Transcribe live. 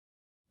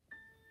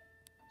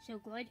So,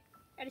 Gloyd,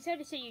 I decided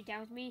to sit you down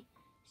with me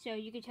so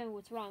you can tell me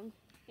what's wrong,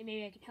 and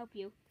maybe I can help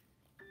you.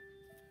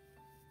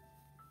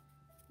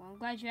 Well, I'm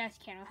glad you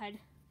asked, Candlehead.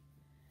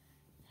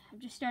 I'm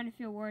just starting to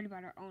feel worried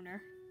about our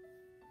owner.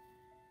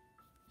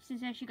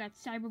 Since she got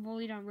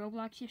cyberbullied on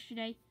Roblox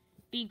yesterday,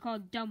 being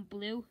called Dumb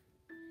Blue,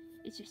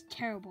 it's just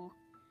terrible.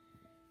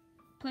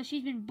 Plus,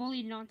 she's been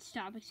bullied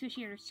non-stop,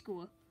 especially at her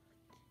school.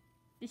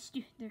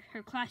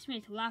 Her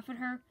classmates laugh at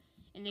her,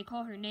 and they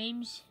call her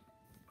names.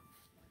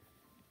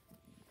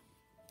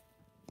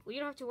 Well, you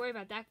don't have to worry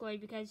about that,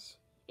 Gloyd, because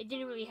it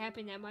didn't really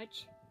happen that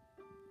much.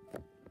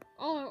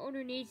 All our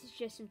owner needs is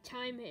just some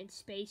time and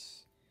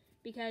space,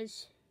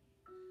 because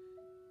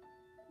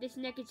this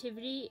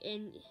negativity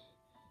and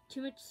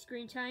too much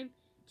screen time,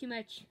 too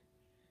much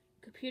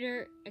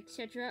computer,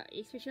 etc.,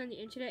 especially on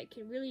the internet,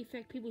 can really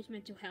affect people's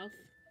mental health.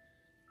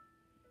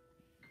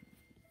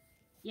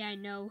 Yeah, I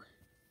know.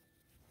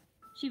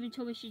 She even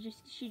told me she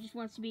just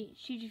wants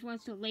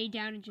to lay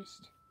down and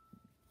just,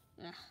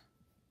 ugh.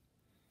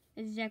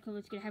 That's exactly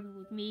what's gonna happen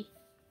with me.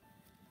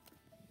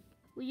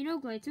 Well, you know,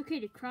 Gloyd, it's okay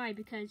to cry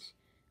because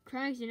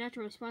crying is a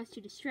natural response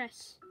to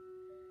distress.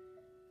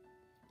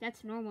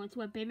 That's normal. It's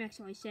what Baymax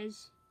always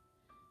says.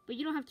 But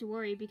you don't have to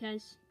worry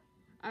because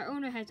our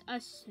owner has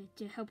us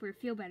to help her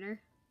feel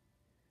better.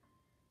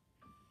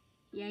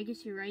 Yeah, I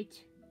guess you're right.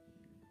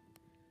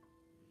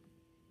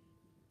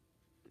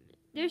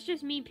 There's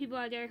just mean people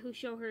out there who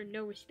show her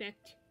no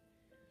respect.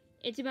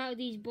 It's about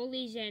these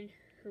bullies and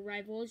her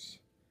rivals.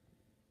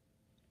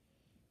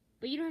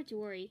 But you don't have to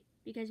worry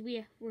because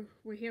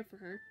we're here for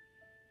her.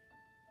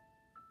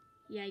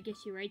 Yeah, I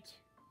guess you're right.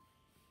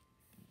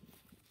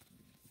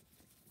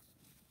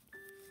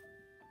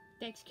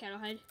 Thanks,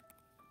 Candlehead.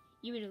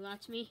 You mean a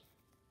lot to me.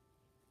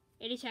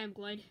 Anytime,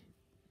 Gloyd.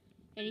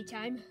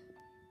 Anytime.